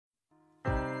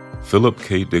Philip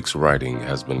K. Dick's writing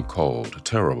has been called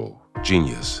terrible,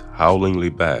 genius, howlingly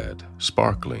bad,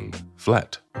 sparkling,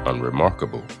 flat,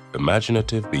 unremarkable,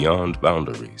 imaginative beyond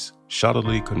boundaries,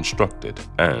 shoddily constructed,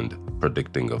 and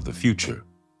predicting of the future,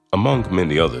 among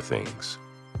many other things.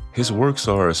 His works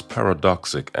are as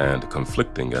paradoxic and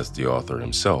conflicting as the author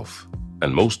himself,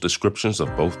 and most descriptions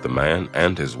of both the man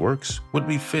and his works would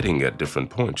be fitting at different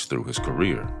points through his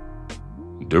career.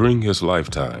 During his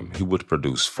lifetime, he would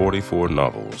produce 44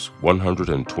 novels,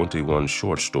 121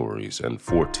 short stories, and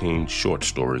 14 short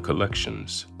story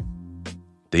collections.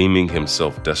 Deeming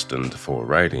himself destined for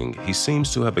writing, he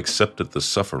seems to have accepted the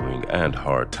suffering and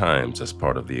hard times as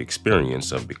part of the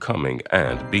experience of becoming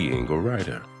and being a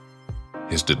writer.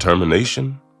 His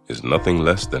determination is nothing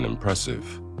less than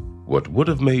impressive. What would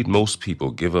have made most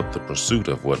people give up the pursuit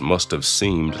of what must have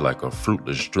seemed like a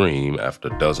fruitless dream after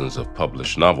dozens of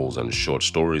published novels and short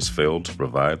stories failed to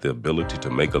provide the ability to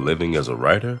make a living as a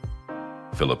writer,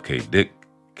 Philip K. Dick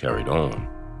carried on.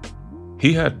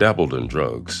 He had dabbled in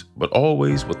drugs, but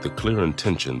always with the clear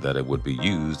intention that it would be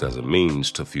used as a means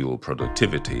to fuel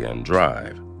productivity and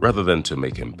drive, rather than to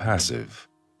make him passive.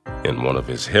 In one of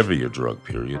his heavier drug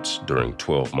periods, during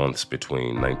 12 months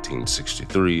between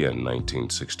 1963 and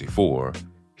 1964,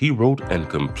 he wrote and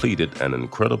completed an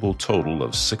incredible total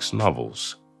of 6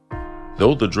 novels.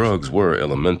 Though the drugs were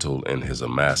elemental in his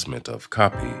amassment of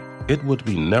copy, it would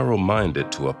be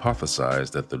narrow-minded to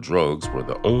hypothesize that the drugs were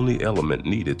the only element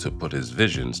needed to put his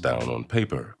visions down on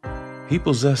paper. He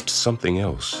possessed something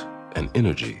else, an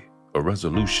energy, a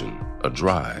resolution, a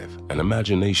drive, an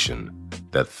imagination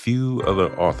that few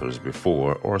other authors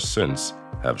before or since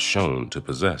have shown to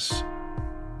possess.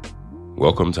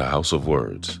 Welcome to House of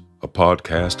Words, a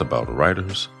podcast about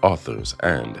writers, authors,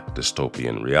 and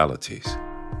dystopian realities.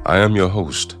 I am your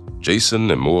host, Jason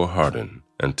Nemore Hardin,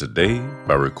 and today,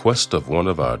 by request of one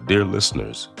of our dear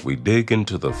listeners, we dig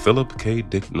into the Philip K.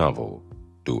 Dick novel,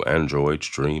 Do Androids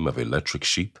Dream of Electric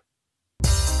Sheep?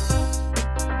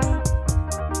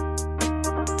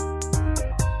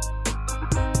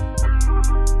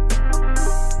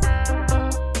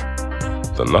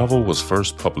 The novel was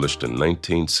first published in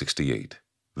 1968.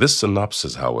 This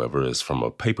synopsis, however, is from a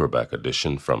paperback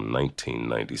edition from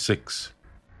 1996.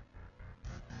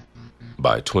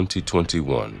 By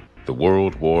 2021, the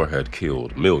World War had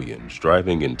killed millions,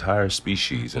 driving entire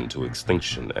species into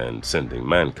extinction and sending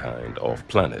mankind off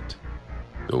planet.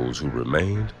 Those who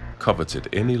remained coveted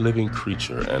any living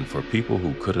creature, and for people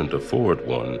who couldn't afford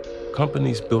one,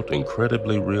 companies built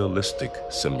incredibly realistic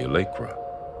simulacra.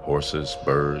 Horses,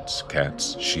 birds,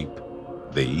 cats, sheep.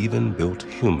 They even built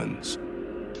humans.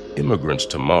 Immigrants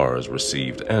to Mars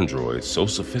received androids so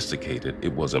sophisticated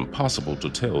it was impossible to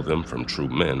tell them from true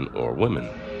men or women.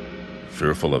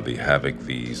 Fearful of the havoc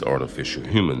these artificial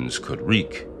humans could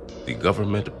wreak, the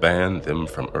government banned them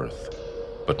from Earth.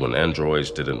 But when androids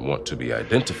didn't want to be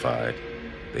identified,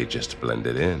 they just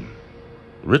blended in.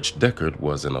 Rich Deckard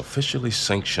was an officially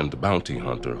sanctioned bounty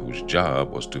hunter whose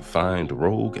job was to find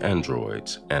rogue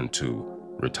androids and to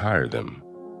retire them.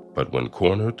 But when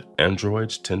cornered,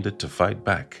 androids tended to fight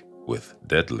back with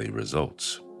deadly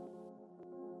results.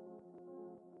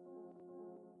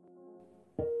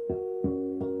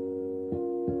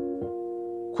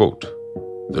 Quote,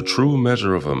 "The true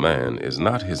measure of a man is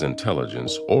not his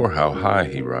intelligence or how high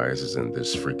he rises in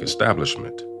this freak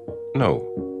establishment.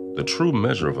 No. The true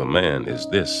measure of a man is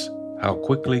this: how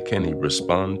quickly can he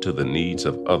respond to the needs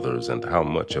of others and how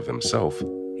much of himself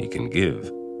he can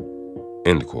give."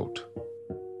 End quote.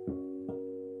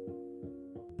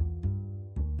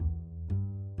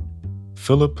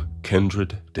 Philip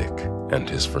Kindred Dick and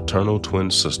his fraternal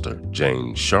twin sister,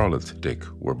 Jane Charlotte Dick,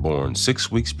 were born 6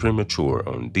 weeks premature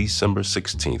on December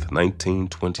 16,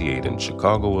 1928 in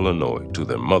Chicago, Illinois, to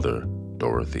their mother,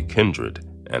 Dorothy Kindred,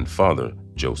 and father,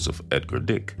 Joseph Edgar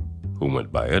Dick, who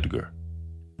went by Edgar.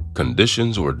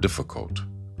 Conditions were difficult.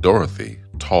 Dorothy,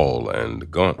 tall and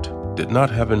gaunt, did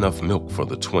not have enough milk for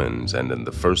the twins, and in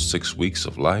the first 6 weeks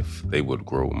of life, they would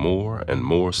grow more and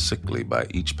more sickly by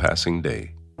each passing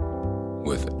day.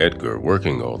 With Edgar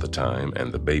working all the time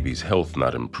and the baby's health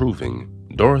not improving,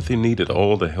 Dorothy needed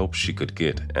all the help she could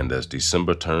get, and as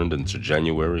December turned into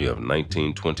January of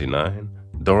 1929,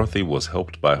 Dorothy was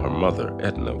helped by her mother,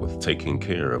 Edna, with taking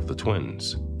care of the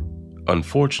twins.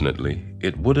 Unfortunately,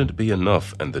 it wouldn't be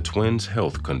enough, and the twins'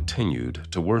 health continued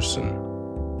to worsen.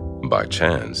 By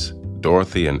chance,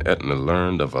 Dorothy and Edna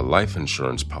learned of a life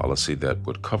insurance policy that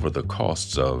would cover the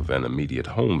costs of an immediate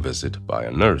home visit by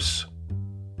a nurse.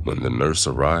 When the nurse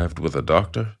arrived with a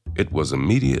doctor, it was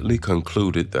immediately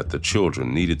concluded that the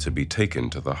children needed to be taken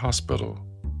to the hospital.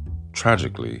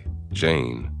 Tragically,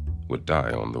 Jane would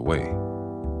die on the way.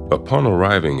 Upon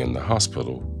arriving in the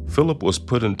hospital, Philip was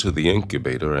put into the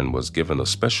incubator and was given a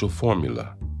special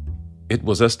formula. It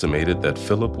was estimated that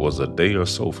Philip was a day or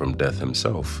so from death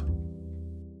himself.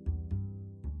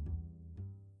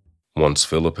 Once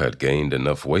Philip had gained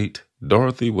enough weight,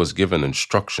 Dorothy was given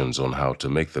instructions on how to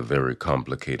make the very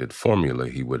complicated formula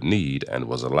he would need and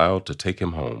was allowed to take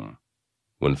him home.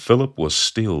 When Philip was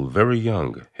still very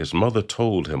young, his mother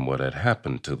told him what had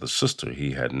happened to the sister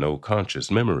he had no conscious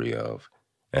memory of,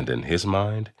 and in his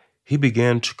mind, he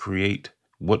began to create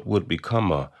what would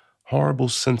become a horrible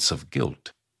sense of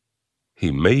guilt.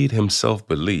 He made himself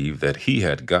believe that he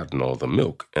had gotten all the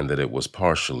milk and that it was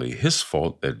partially his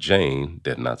fault that Jane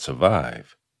did not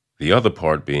survive, the other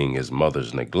part being his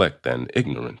mother's neglect and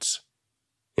ignorance.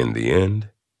 In the end,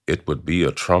 it would be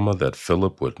a trauma that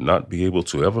Philip would not be able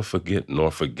to ever forget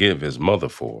nor forgive his mother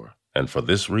for, and for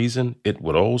this reason, it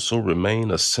would also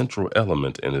remain a central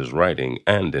element in his writing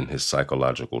and in his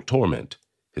psychological torment,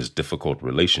 his difficult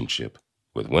relationship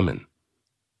with women.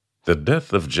 The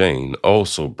death of Jane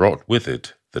also brought with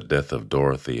it the death of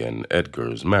Dorothy and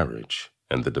Edgar's marriage,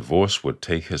 and the divorce would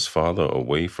take his father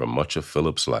away from much of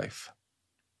Philip's life.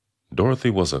 Dorothy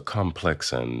was a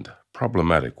complex and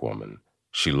problematic woman.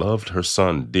 She loved her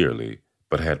son dearly,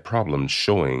 but had problems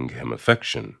showing him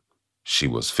affection. She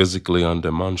was physically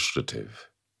undemonstrative,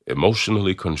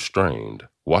 emotionally constrained,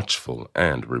 watchful,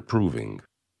 and reproving.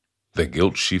 The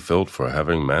guilt she felt for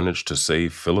having managed to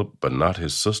save Philip but not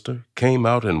his sister came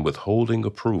out in withholding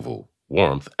approval,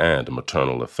 warmth, and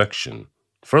maternal affection,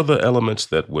 further elements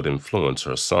that would influence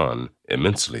her son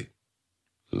immensely.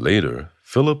 Later,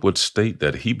 Philip would state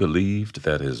that he believed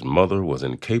that his mother was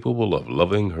incapable of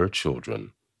loving her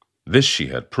children. This she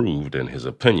had proved, in his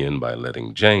opinion, by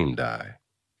letting Jane die.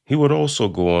 He would also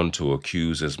go on to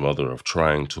accuse his mother of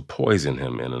trying to poison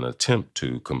him in an attempt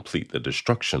to complete the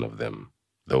destruction of them,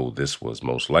 though this was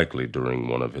most likely during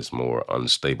one of his more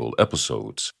unstable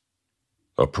episodes.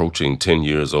 Approaching 10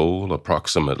 years old,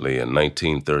 approximately in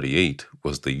 1938,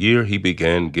 was the year he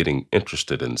began getting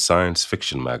interested in science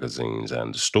fiction magazines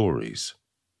and stories.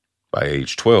 By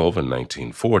age 12 in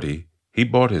 1940, he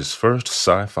bought his first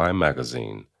sci-fi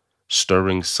magazine,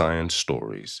 Stirring Science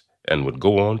Stories, and would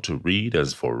go on to read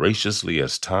as voraciously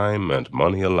as time and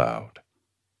money allowed.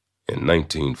 In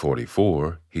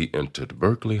 1944, he entered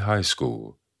Berkeley High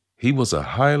School. He was a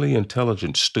highly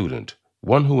intelligent student,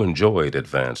 one who enjoyed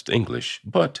advanced English,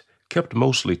 but kept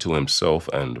mostly to himself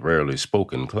and rarely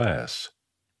spoke in class.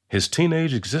 His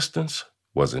teenage existence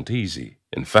wasn't easy.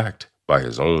 In fact, by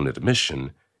his own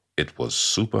admission, it was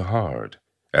super hard,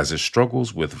 as his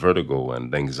struggles with vertigo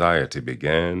and anxiety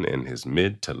began in his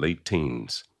mid to late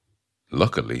teens.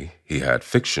 Luckily, he had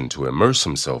fiction to immerse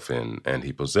himself in, and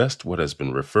he possessed what has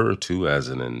been referred to as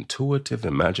an intuitive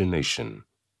imagination.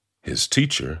 His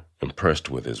teacher, impressed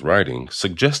with his writing,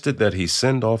 suggested that he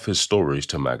send off his stories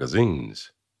to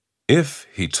magazines. If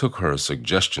he took her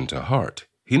suggestion to heart,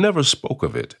 he never spoke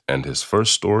of it, and his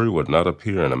first story would not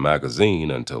appear in a magazine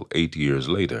until 8 years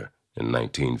later, in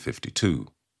 1952.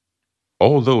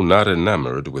 Although not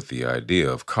enamored with the idea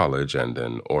of college and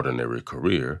an ordinary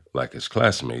career like his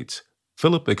classmates,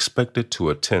 Philip expected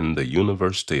to attend the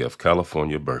University of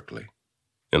California, Berkeley.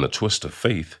 In a twist of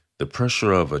fate, the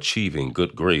pressure of achieving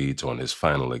good grades on his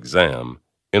final exam,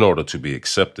 in order to be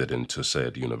accepted into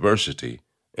said university,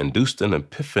 induced an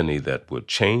epiphany that would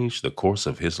change the course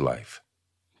of his life.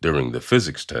 During the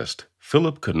physics test,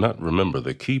 Philip could not remember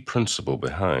the key principle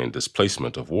behind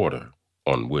displacement of water,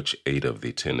 on which 8 of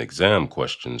the 10 exam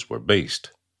questions were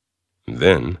based.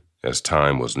 Then, as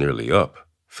time was nearly up,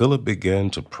 Philip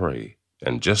began to pray,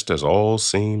 and just as all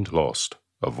seemed lost,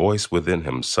 a voice within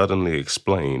him suddenly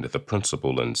explained the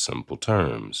principle in simple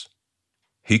terms.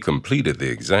 He completed the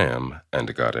exam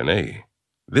and got an A.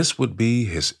 This would be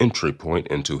his entry point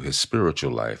into his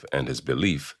spiritual life and his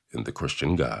belief in the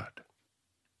Christian God.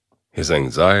 His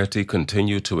anxiety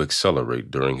continued to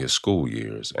accelerate during his school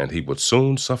years, and he would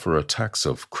soon suffer attacks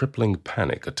of crippling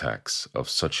panic attacks of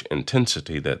such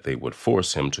intensity that they would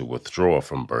force him to withdraw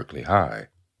from Berkeley High.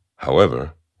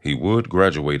 However, he would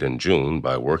graduate in June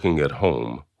by working at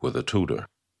home with a tutor.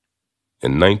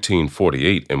 In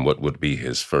 1948, in what would be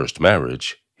his first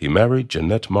marriage, he married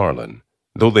Jeanette Marlin,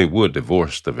 though they would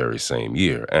divorce the very same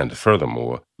year, and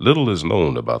furthermore, little is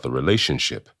known about the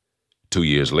relationship. 2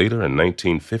 years later, in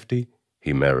 1950,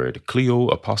 he married Cleo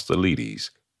Apostolides.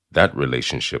 That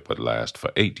relationship would last for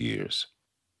 8 years.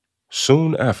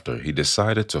 Soon after, he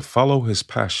decided to follow his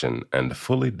passion and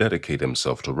fully dedicate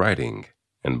himself to writing,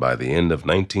 and by the end of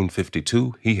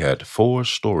 1952, he had 4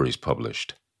 stories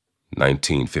published.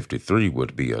 1953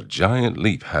 would be a giant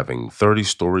leap, having 30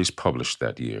 stories published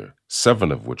that year,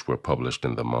 7 of which were published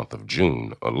in the month of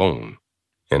June alone.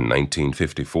 In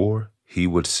 1954, he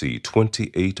would see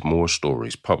 28 more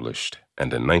stories published,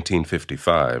 and in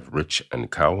 1955, Rich and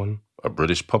Cowan, a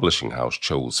British publishing house,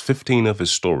 chose 15 of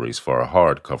his stories for a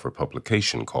hardcover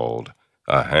publication called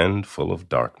A Handful of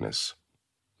Darkness.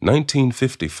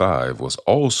 1955 was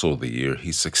also the year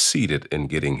he succeeded in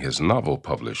getting his novel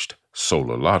published,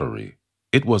 Solar Lottery.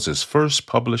 It was his first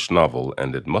published novel,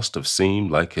 and it must have seemed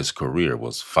like his career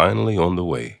was finally on the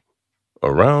way.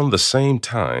 Around the same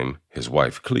time, his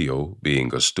wife Cleo,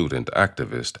 being a student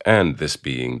activist, and this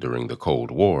being during the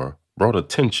Cold War, brought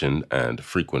attention and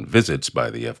frequent visits by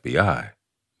the FBI.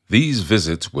 These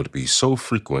visits would be so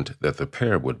frequent that the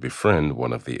pair would befriend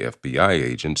one of the FBI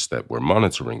agents that were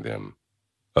monitoring them.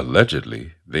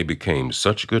 Allegedly, they became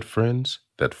such good friends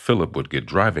that Phillip would get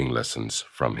driving lessons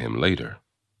from him later.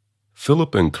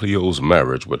 Phillip and Cleo's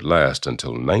marriage would last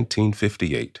until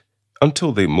 1958,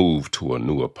 until they moved to a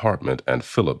new apartment and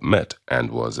Phillip met and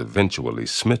was eventually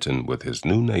smitten with his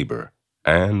new neighbor,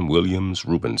 Anne Williams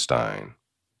Rubenstein.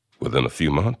 Within a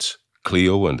few months,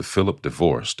 Cleo and Phillip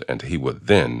divorced, and he would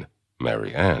then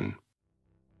marry Anne.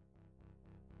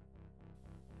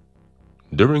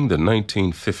 During the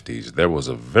 1950s, there was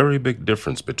a very big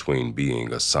difference between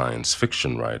being a science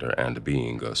fiction writer and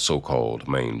being a so-called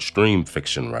mainstream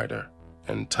fiction writer,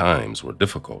 and times were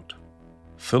difficult.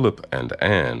 Phillip and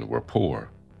Anne were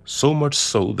poor, so much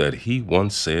so that he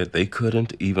once said they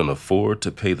couldn't even afford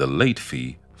to pay the late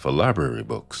fee for library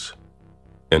books.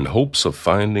 In hopes of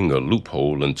finding a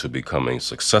loophole into becoming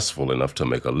successful enough to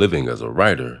make a living as a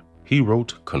writer, he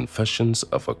wrote Confessions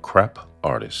of a Crap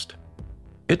Artist.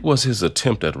 It was his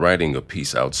attempt at writing a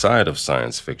piece outside of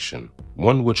science fiction,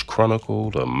 one which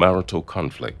chronicled a marital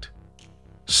conflict.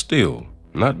 Still,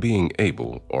 not being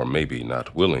able, or maybe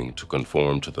not willing, to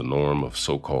conform to the norm of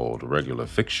so-called regular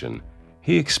fiction,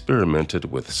 he experimented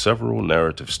with several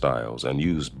narrative styles and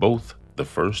used both the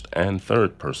first and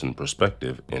third-person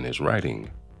perspective in his writing.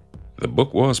 The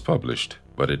book was published,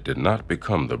 but it did not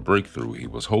become the breakthrough he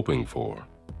was hoping for.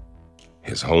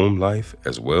 His home life,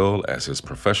 as well as his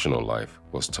professional life,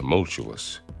 was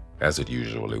tumultuous, as it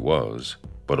usually was,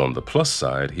 but on the plus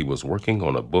side, he was working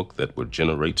on a book that would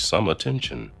generate some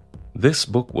attention. This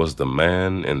book was The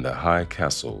Man in the High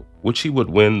Castle, which he would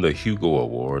win the Hugo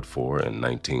Award for in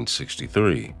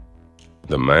 1963.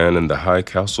 The Man in the High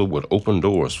Castle would open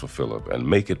doors for Phillip and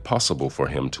make it possible for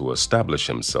him to establish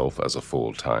himself as a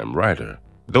full-time writer,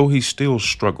 though he still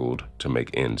struggled to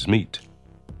make ends meet.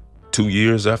 2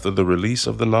 years after the release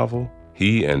of the novel,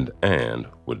 he and Anne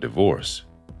would divorce.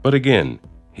 But again,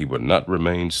 he would not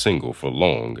remain single for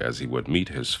long, as he would meet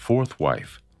his fourth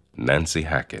wife, Nancy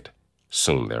Hackett,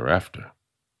 soon thereafter.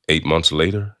 8 months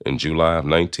later, in July of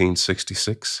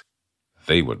 1966,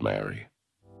 they would marry.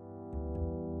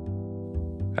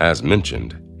 As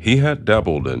mentioned, he had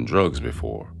dabbled in drugs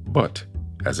before, but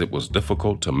as it was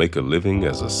difficult to make a living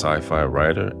as a sci-fi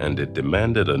writer and it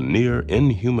demanded a near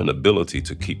inhuman ability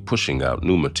to keep pushing out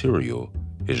new material,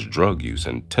 his drug use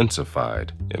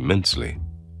intensified immensely.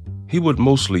 He would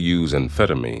mostly use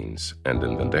amphetamines, and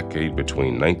in the decade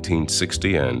between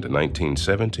 1960 and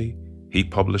 1970, he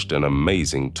published an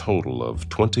amazing total of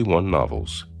 21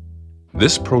 novels.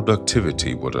 This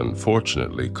productivity would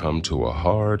unfortunately come to a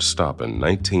hard stop in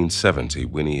 1970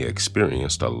 when he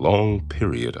experienced a long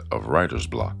period of writer's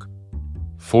block.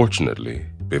 Fortunately,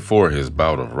 before his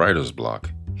bout of writer's block,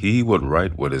 he would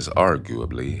write what is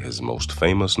arguably his most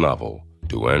famous novel,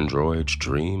 Do Androids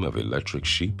Dream of Electric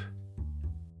Sheep?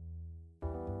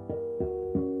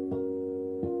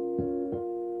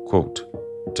 Quote,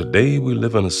 "Today we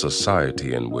live in a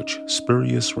society in which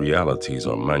spurious realities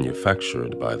are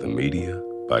manufactured by the media,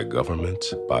 by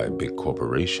governments, by big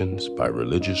corporations, by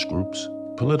religious groups,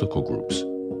 political groups.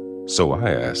 So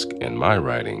I ask in my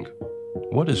writing,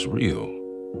 what is real?"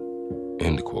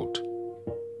 End quote.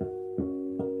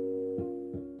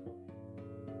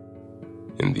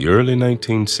 In the early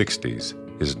 1960s,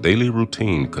 his daily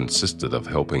routine consisted of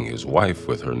helping his wife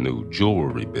with her new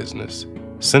jewelry business,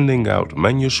 sending out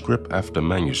manuscript after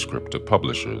manuscript to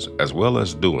publishers, as well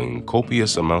as doing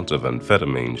copious amounts of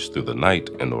amphetamines through the night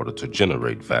in order to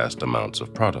generate vast amounts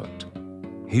of product.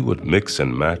 He would mix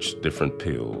and match different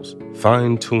pills,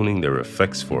 fine-tuning their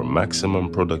effects for maximum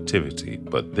productivity,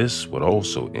 but this would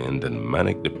also end in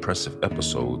manic depressive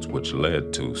episodes which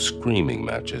led to screaming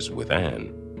matches with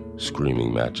Anne.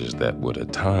 Screaming matches that would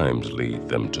at times lead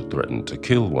them to threaten to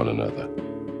kill one another.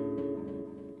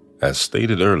 As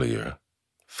stated earlier,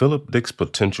 Philip Dick's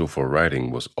potential for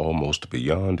writing was almost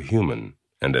beyond human,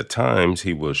 and at times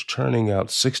he was churning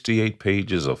out 68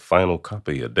 pages of final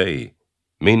copy a day,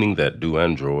 meaning that Do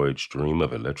Androids Dream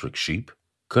of Electric Sheep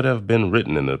could have been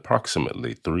written in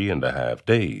approximately 3.5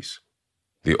 days.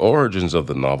 The origins of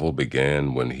the novel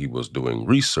began when he was doing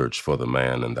research for The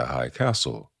Man in the High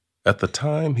Castle. At the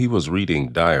time, he was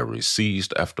reading diaries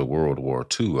seized after World War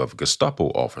II of Gestapo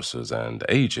officers and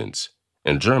agents,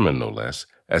 in German no less,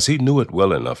 as he knew it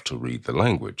well enough to read the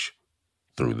language.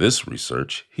 Through this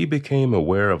research, he became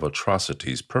aware of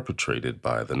atrocities perpetrated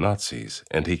by the Nazis,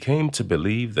 and he came to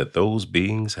believe that those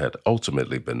beings had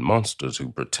ultimately been monsters who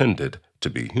pretended to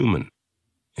be human.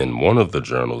 In one of the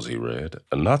journals he read,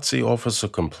 a Nazi officer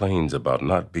complains about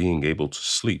not being able to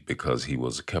sleep because he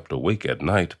was kept awake at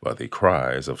night by the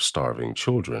cries of starving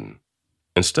children.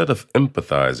 Instead of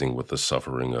empathizing with the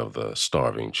suffering of the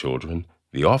starving children,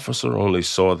 the officer only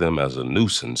saw them as a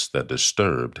nuisance that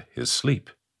disturbed his sleep.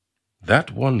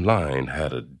 That one line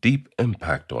had a deep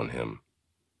impact on him.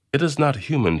 It is not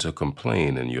human to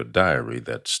complain in your diary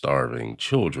that starving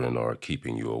children are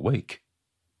keeping you awake,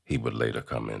 he would later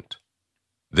comment.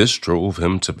 This drove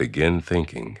him to begin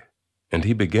thinking, and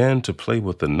he began to play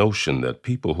with the notion that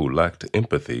people who lacked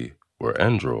empathy were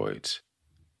androids.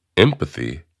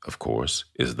 Empathy, of course,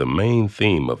 is the main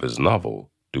theme of his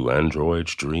novel, Do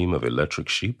Androids Dream of Electric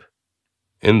Sheep?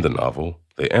 In the novel,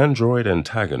 the android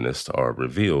antagonists are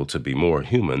revealed to be more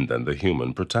human than the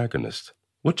human protagonist,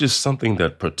 which is something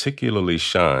that particularly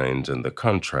shines in the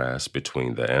contrast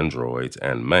between the androids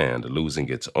and man losing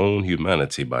its own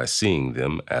humanity by seeing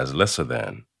them as lesser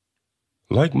than.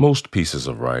 Like most pieces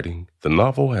of writing, the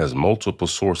novel has multiple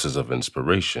sources of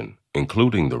inspiration,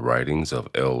 including the writings of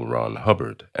L. Ron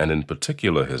Hubbard, and in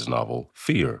particular his novel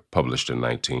Fear, published in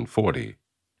 1940.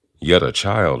 Yet a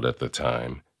child at the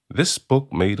time, this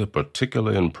book made a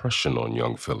particular impression on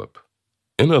young Phillip.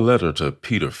 In a letter to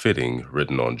Peter Fitting,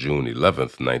 written on June 11,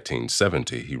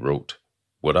 1970, he wrote,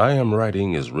 "What I am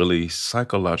writing is really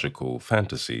psychological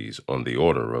fantasies on the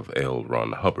order of L.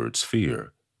 Ron Hubbard's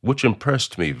Fear, which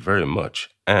impressed me very much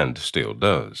and still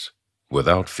does.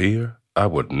 Without Fear, I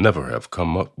would never have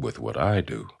come up with what I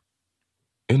do."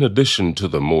 In addition to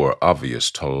the more obvious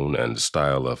tone and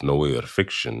style of noir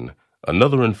fiction,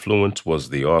 another influence was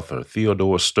the author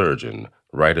Theodore Sturgeon,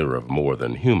 writer of More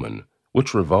Than Human,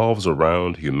 which revolves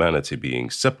around humanity being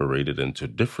separated into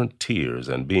different tiers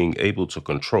and being able to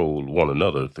control one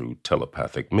another through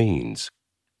telepathic means.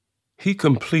 He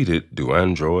completed Do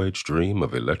Androids Dream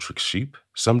of Electric Sheep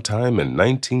sometime in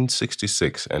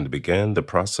 1966 and began the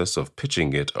process of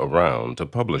pitching it around to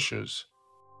publishers.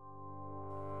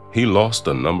 He lost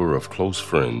a number of close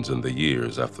friends in the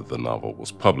years after the novel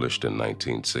was published in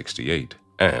 1968,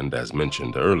 and as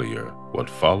mentioned earlier, what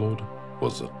followed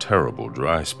was a terrible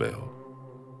dry spell.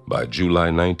 By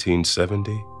July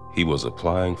 1970, he was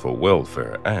applying for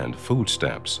welfare and food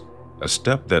stamps, a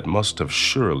step that must have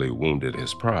surely wounded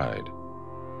his pride.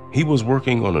 He was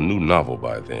working on a new novel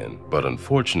by then, but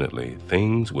unfortunately,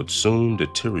 things would soon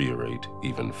deteriorate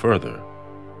even further.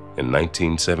 In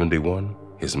 1971,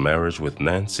 his marriage with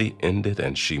Nancy ended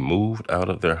and she moved out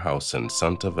of their house in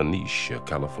Santa Venetia,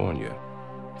 California.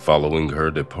 Following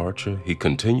her departure, he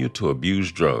continued to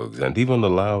abuse drugs and even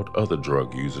allowed other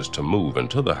drug users to move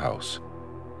into the house.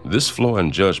 This flaw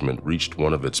in judgment reached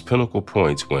one of its pinnacle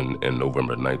points when, in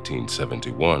November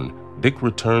 1971, Dick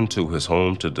returned to his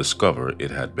home to discover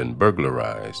it had been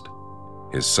burglarized.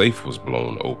 His safe was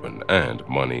blown open and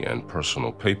money and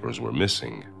personal papers were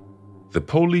missing. The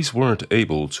police weren't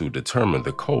able to determine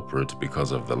the culprit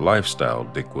because of the lifestyle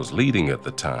Dick was leading at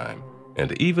the time,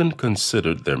 and even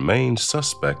considered their main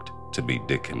suspect to be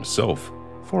Dick himself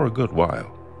for a good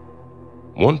while.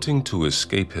 Wanting to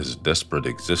escape his desperate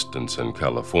existence in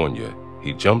California,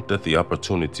 he jumped at the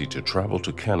opportunity to travel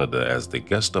to Canada as the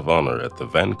guest of honor at the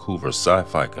Vancouver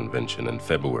Sci-Fi Convention in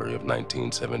February of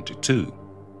 1972.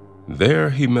 There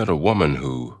he met a woman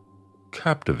who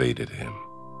captivated him.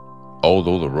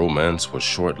 Although the romance was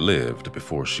short-lived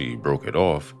before she broke it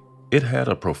off, it had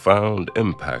a profound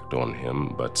impact on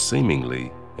him, but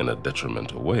seemingly in a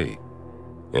detrimental way.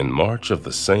 In March of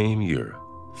the same year,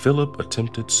 Phillip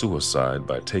attempted suicide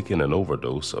by taking an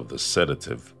overdose of the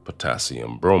sedative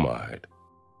potassium bromide.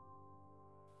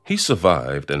 He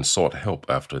survived and sought help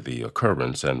after the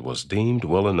occurrence and was deemed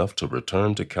well enough to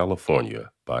return to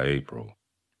California by April.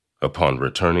 Upon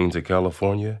returning to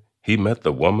California, he met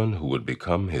the woman who would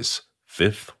become his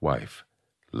fifth wife,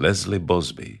 Leslie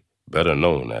Busby, better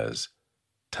known as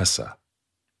Tessa.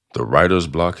 The writer's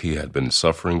block he had been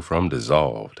suffering from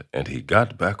dissolved, and he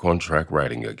got back on track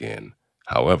writing again.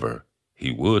 However, he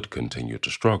would continue to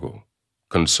struggle.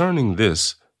 Concerning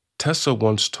this, Tessa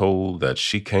once told that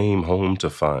she came home to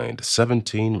find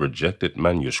 17 rejected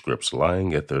manuscripts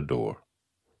lying at their door.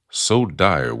 So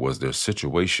dire was their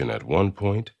situation at one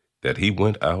point that he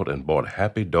went out and bought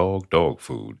Happy dog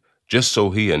food just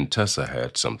so he and Tessa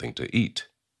had something to eat.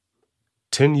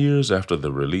 10 years after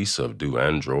the release of Do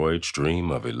Androids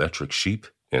Dream of Electric Sheep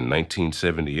in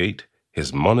 1978,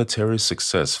 his monetary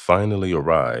success finally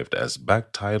arrived as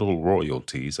back title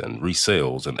royalties and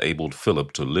resales enabled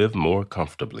Phillip to live more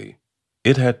comfortably.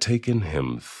 It had taken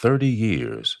him 30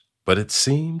 years, but it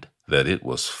seemed that it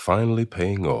was finally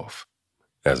paying off.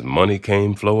 As money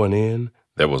came flowing in,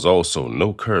 there was also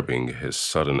no curbing his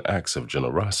sudden acts of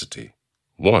generosity.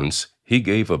 Once, he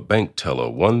gave a bank teller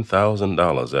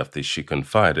 $1,000 after she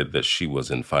confided that she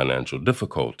was in financial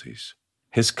difficulties.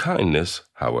 His kindness,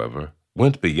 however,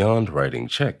 went beyond writing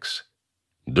checks.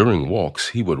 During walks,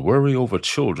 he would worry over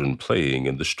children playing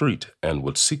in the street and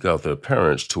would seek out their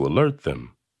parents to alert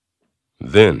them.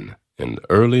 Then, in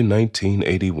early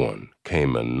 1981,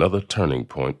 came another turning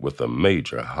point with a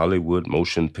major Hollywood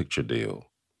motion picture deal.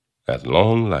 At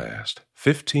long last,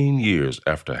 15 years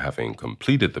after having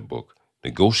completed the book,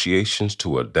 negotiations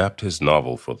to adapt his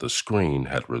novel for the screen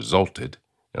had resulted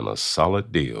in a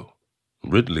solid deal.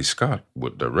 Ridley Scott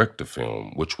would direct the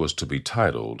film, which was to be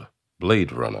titled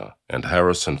Blade Runner, and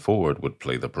Harrison Ford would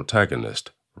play the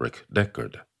protagonist, Rick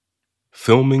Deckard.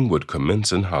 Filming would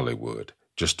commence in Hollywood,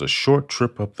 just a short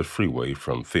trip up the freeway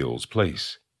from Phil's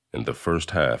place, in the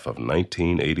first half of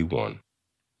 1981.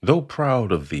 Though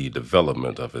proud of the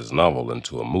development of his novel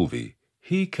into a movie,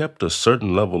 he kept a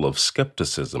certain level of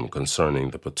skepticism concerning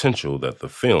the potential that the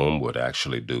film would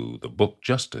actually do the book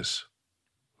justice.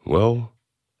 Well,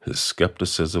 his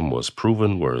skepticism was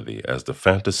proven worthy, as the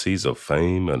fantasies of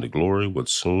fame and glory would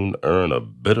soon earn a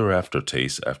bitter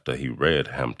aftertaste after he read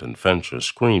Hampton Fancher's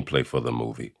screenplay for the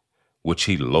movie, which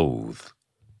he loathed,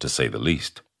 to say the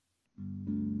least.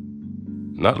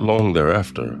 Not long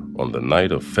thereafter, on the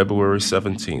night of February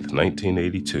 17,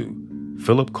 1982,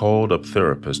 Phillip called up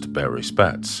therapist Barry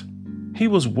Spatz. He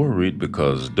was worried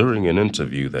because during an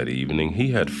interview that evening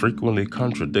he had frequently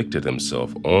contradicted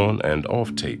himself on and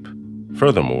off tape.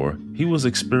 Furthermore, he was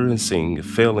experiencing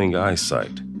failing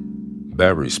eyesight.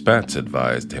 Barry Spatz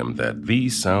advised him that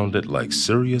these sounded like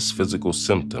serious physical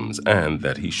symptoms and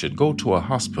that he should go to a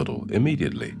hospital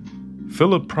immediately.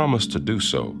 Phillip promised to do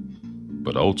so,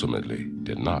 but ultimately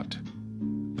did not.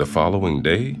 The following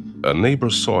day, a neighbor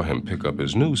saw him pick up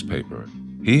his newspaper.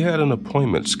 He had an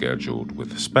appointment scheduled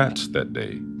with Spatz that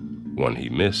day, one he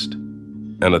missed.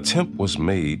 An attempt was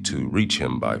made to reach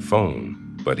him by phone,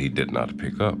 but he did not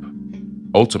pick up.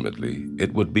 Ultimately,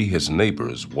 it would be his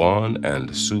neighbors Juan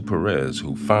and Sue Perez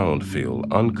who found Phil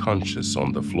unconscious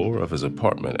on the floor of his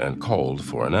apartment and called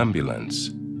for an ambulance.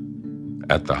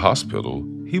 At the hospital,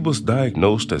 he was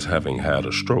diagnosed as having had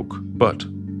a stroke, but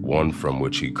one from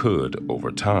which he could,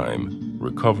 over time,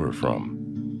 recover from.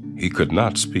 He could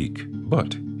not speak,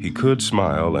 but he could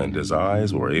smile, and his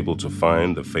eyes were able to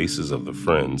find the faces of the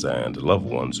friends and loved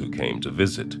ones who came to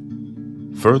visit.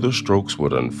 Further strokes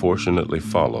would unfortunately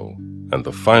follow, and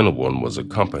the final one was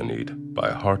accompanied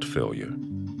by heart failure.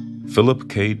 Philip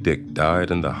K. Dick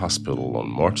died in the hospital on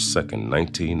March 2,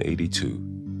 1982.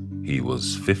 He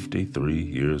was 53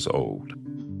 years old.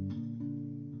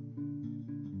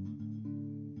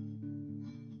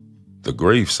 The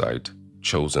gravesite,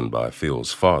 chosen by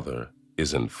Phil's father,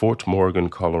 is in Fort Morgan,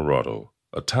 Colorado,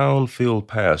 a town Phil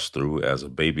passed through as a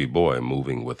baby boy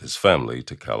moving with his family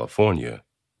to California.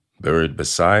 Buried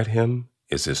beside him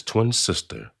is his twin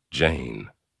sister,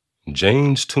 Jane.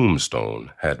 Jane's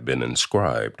tombstone had been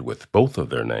inscribed with both of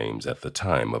their names at the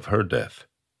time of her death,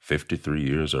 53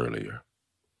 years earlier.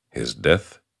 His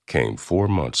death came 4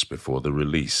 months before the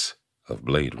release of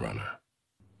Blade Runner.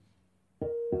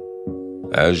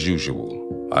 As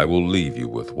usual, I will leave you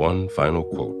with one final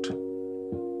quote.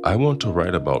 I want to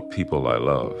write about people I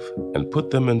love and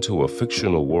put them into a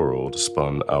fictional world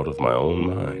spun out of my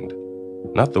own mind.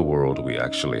 Not the world we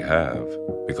actually have,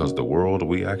 because the world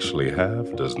we actually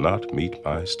have does not meet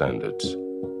my standards.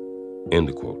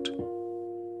 End quote.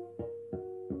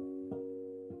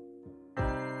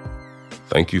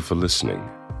 Thank you for listening.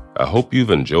 I hope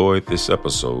you've enjoyed this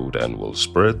episode and will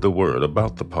spread the word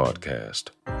about the podcast.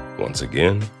 Once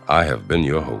again, I have been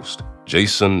your host,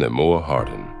 Jason Nemore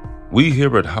Hardin. We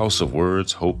here at House of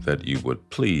Words hope that you would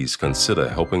please consider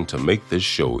helping to make this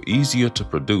show easier to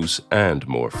produce and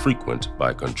more frequent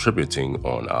by contributing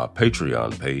on our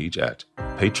Patreon page at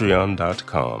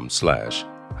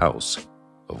patreon.com/House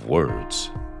of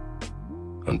Words.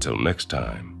 Until next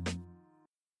time,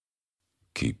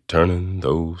 keep turning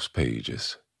those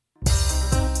pages.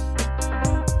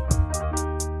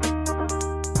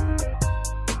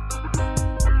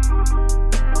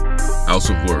 House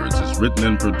of Words is written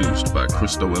and produced by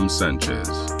Cristo M. Sanchez,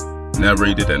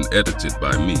 narrated and edited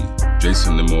by me,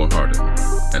 Jason Nemore Harden,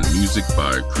 and music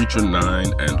by Creature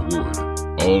 9 and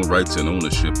Wood. All rights and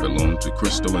ownership belong to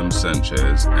Cristo M.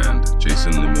 Sanchez and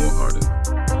Jason Nemore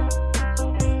Harden.